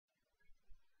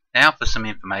Now for some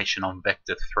information on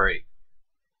Vector3.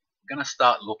 We're going to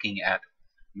start looking at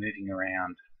moving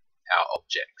around our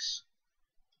objects.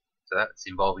 So that's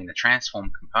involving the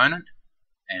transform component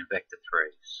and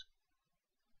Vector3s.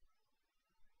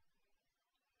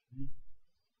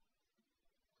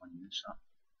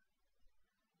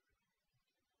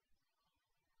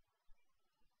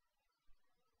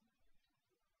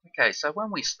 Okay, so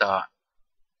when we start,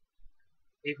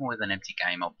 even with an empty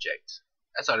game object,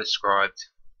 as I described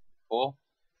before,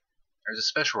 there is a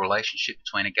special relationship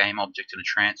between a game object and a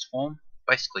transform.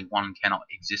 Basically, one cannot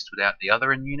exist without the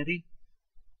other in Unity,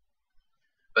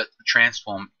 but the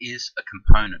transform is a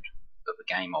component of a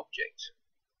game object.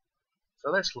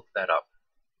 So let's look that up.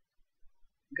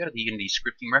 Go to the Unity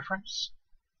scripting reference,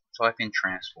 type in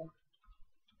transform.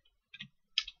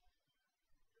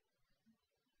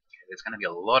 Okay, there's going to be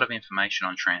a lot of information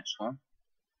on transform.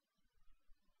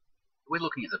 We're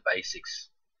looking at the basics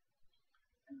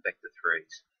and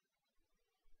Vector3s.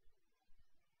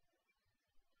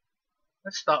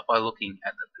 Let's start by looking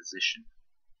at the position.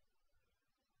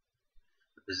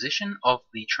 The position of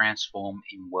the transform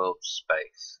in world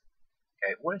space.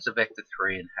 Okay, what is a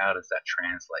Vector3 and how does that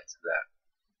translate to that?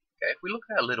 Okay, if we look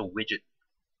at our little widget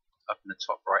up in the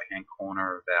top right hand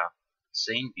corner of our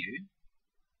scene view,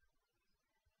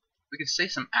 we can see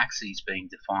some axes being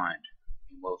defined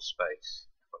in world space.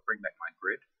 If I bring back my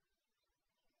grid,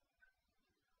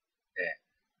 there.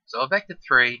 So a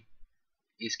Vector3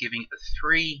 is giving a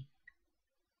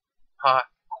 3-part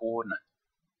coordinate.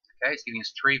 Okay, it's giving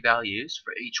us 3 values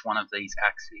for each one of these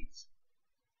axes.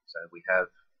 So we have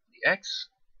the x,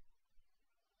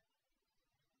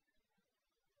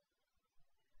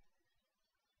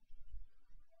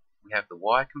 we have the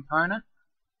y component,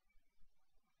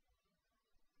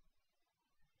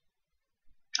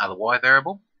 the y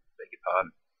variable, beg your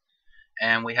pardon,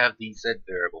 and we have the z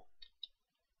variable.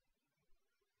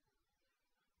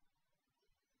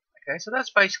 Okay, so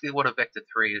that's basically what a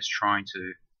Vector3 is trying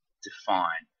to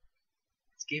define.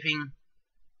 It's giving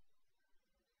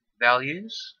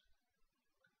values.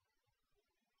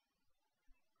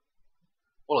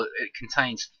 Well, it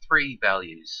contains 3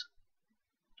 values.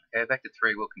 Okay,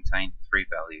 Vector3 will contain 3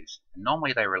 values. And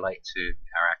normally they relate to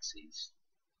our axes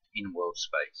in world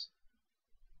space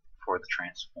for the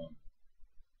transform.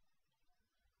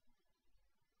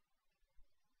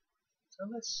 So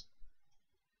let's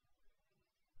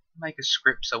make a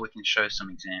script so we can show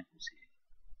some examples here.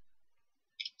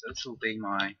 So this will be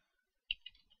my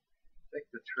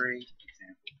Vector3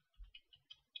 example.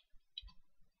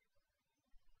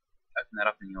 Open that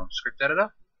up in your script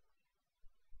editor.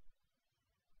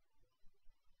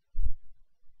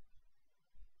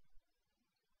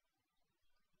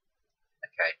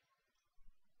 Okay.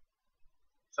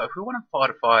 So if we want to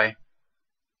modify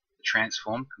the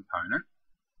transform component,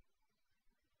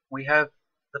 we have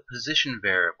the position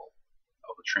variable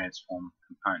of the transform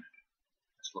component.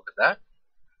 Let's look at that.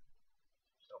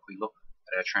 So if we look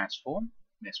at our transform,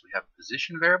 yes, we have a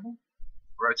position variable,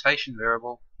 a rotation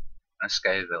variable, and a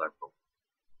scale variable.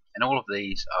 And all of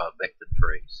these are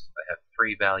Vector3s. They have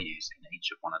 3 values in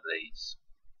each of one of these.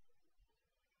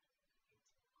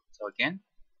 So again,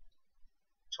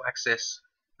 to access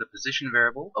the position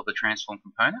variable of the transform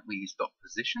component, we use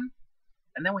 .position,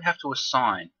 and then we have to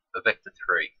assign a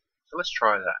Vector3. So let's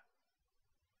try that.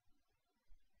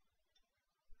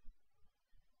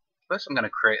 First I'm going to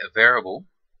create a variable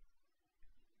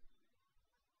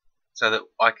so that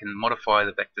I can modify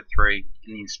the Vector3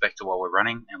 in the inspector while we're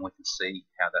running and we can see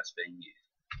how that's being used.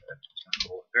 So I'm just going to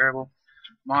call a variable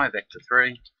my Vector3,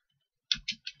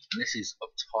 and this is of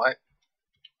type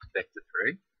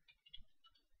Vector3.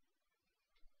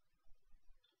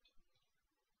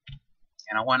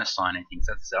 And I won't assign anything,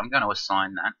 so I'm going to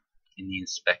assign that in the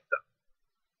inspector.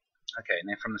 Okay, and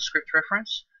then from the script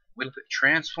reference, we look at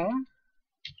transform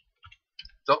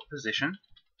 .position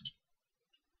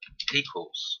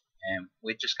equals, and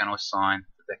we're just going to assign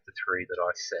the Vector3 that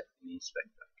I set in the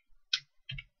inspector.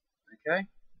 Okay,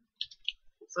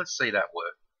 so let's see that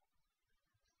work.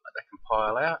 Let that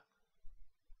compile out.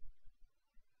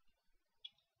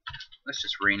 Let's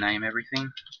just rename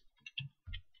everything.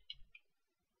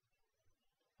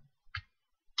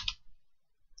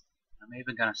 I'm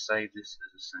even going to save this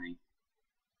as a scene.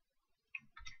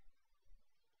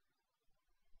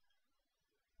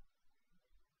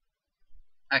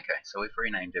 Okay, so we've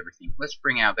renamed everything. Let's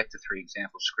bring our Vector3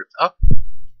 example script up,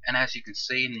 and as you can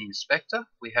see in the inspector,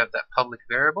 we have that public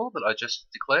variable that I just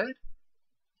declared,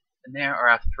 and there are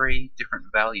our 3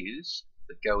 different values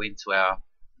that go into our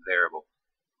variable.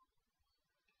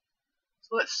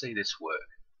 So let's see this work.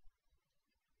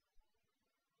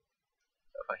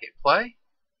 So if I hit play,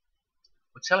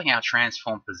 we're telling our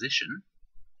transform position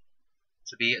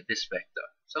to be at this vector.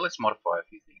 So let's modify a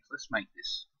few things. Let's make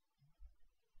this.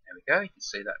 There we go. You can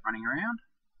see that running around.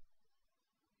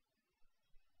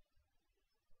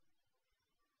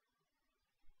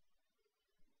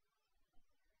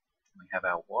 We have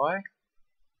our Y.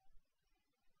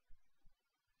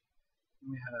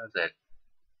 And we have our Z.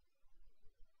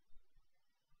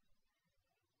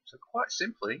 So quite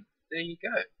simply, there you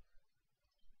go.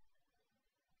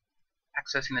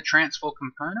 Accessing the transform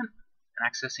component and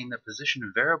accessing the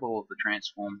position variable of the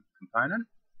transform component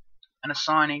and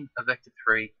assigning a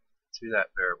Vector3 to that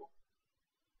variable.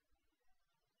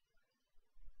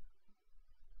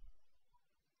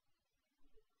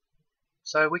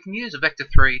 So we can use a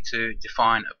Vector3 to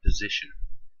define a position.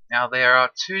 Now there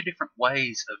are two different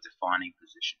ways of defining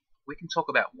position. We can talk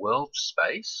about world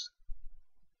space,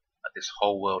 like this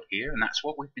whole world here, and that's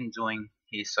what we've been doing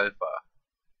here so far.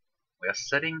 We are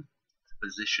setting the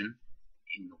position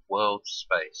in the world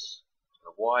space. So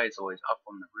the Y is always up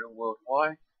on the real world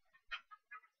Y,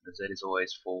 the Z is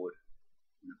always forward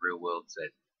in the real world Z.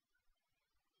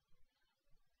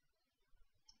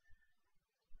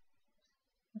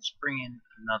 Let's bring in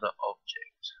another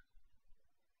object.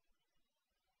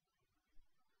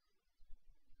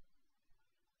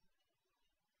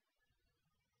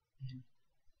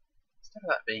 Instead of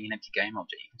that being an empty game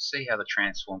object, you can see how the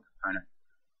transform component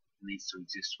needs to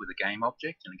exist with a game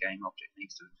object, and a game object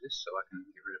needs to exist, so I can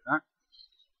get rid of that.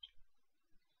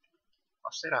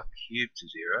 I'll set our cube to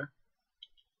 0.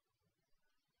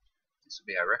 This will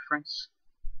be our reference.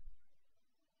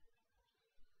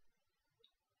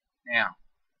 Now,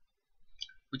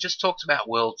 we just talked about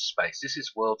world space. This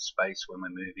is world space when we're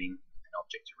moving an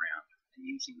object around and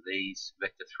using these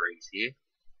Vector3s here.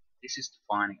 This is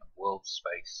defining a world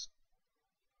space.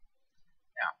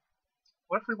 Now,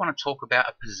 what if we want to talk about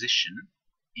a position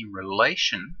in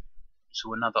relation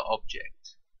to another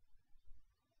object?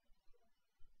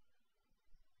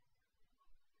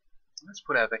 Let's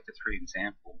put our Vector3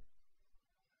 example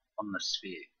on the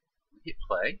sphere. We hit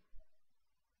play.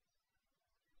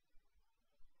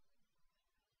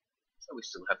 So we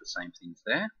still have the same things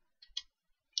there.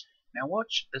 Now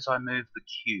watch as I move the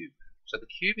cube. So the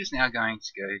cube is now going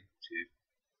to go to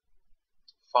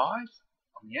 5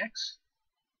 on the X,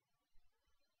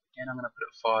 and I'm going to put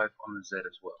it 5 on the Z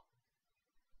as well.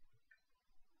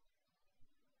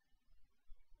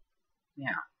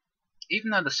 Now,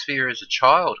 even though the sphere is a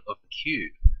child of the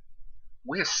cube,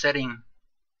 we're setting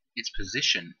its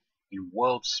position in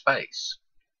world space.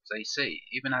 So you see,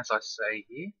 even as I say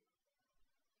here,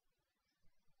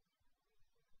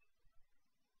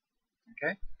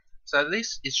 okay, so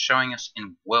this is showing us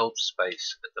in world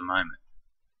space at the moment.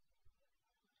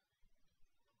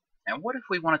 Now what if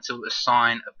we wanted to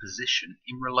assign a position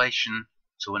in relation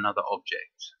to another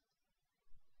object?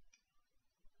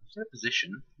 Instead of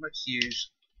position, let's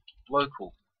use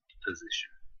local position.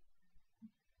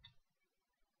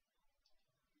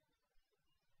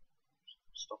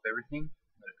 Stop everything,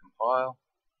 let it compile,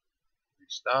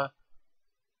 restart.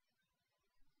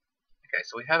 Okay,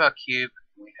 so we have our cube,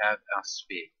 and we have our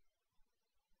sphere.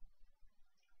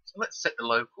 So let's set the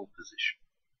local position.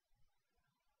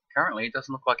 Currently it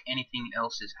doesn't look like anything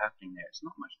else is happening there. It's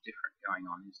not much different going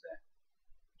on, is there?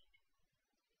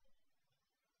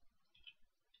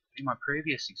 In my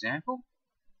previous example,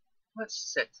 let's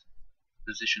set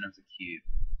the position of the cube.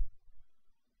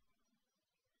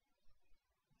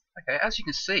 Okay, as you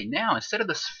can see, now instead of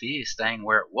the sphere staying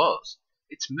where it was,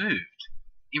 it's moved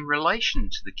in relation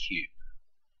to the cube.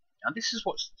 Now this is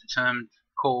what's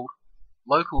called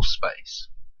local space.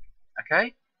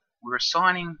 Okay, we're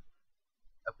assigning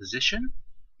a position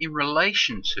in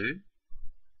relation to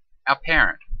our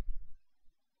parent.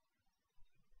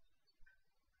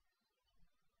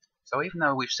 So even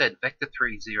though we've said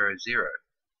Vector3 0 0,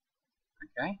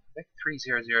 okay, Vector3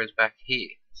 0 0 is back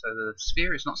here. So the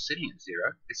sphere is not sitting at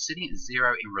 0, it's sitting at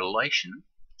 0 in relation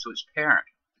to its parent,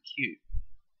 the cube.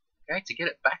 Okay, to get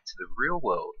it back to the real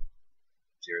world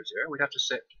 0 0, we'd have to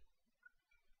set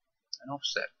an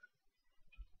offset.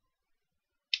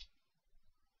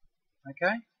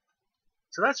 Okay,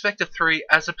 so that's Vector3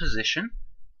 as a position,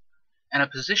 and a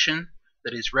position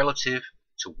that is relative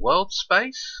to world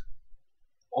space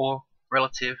or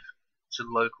relative to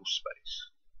local space.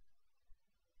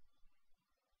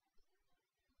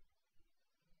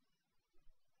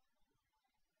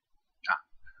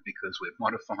 Because we're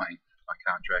modifying, I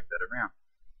can't drag that around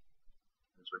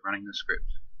because we're running the script.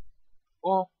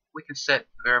 Or we can set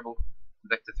the variable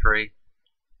Vector3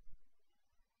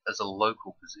 as a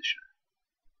local position.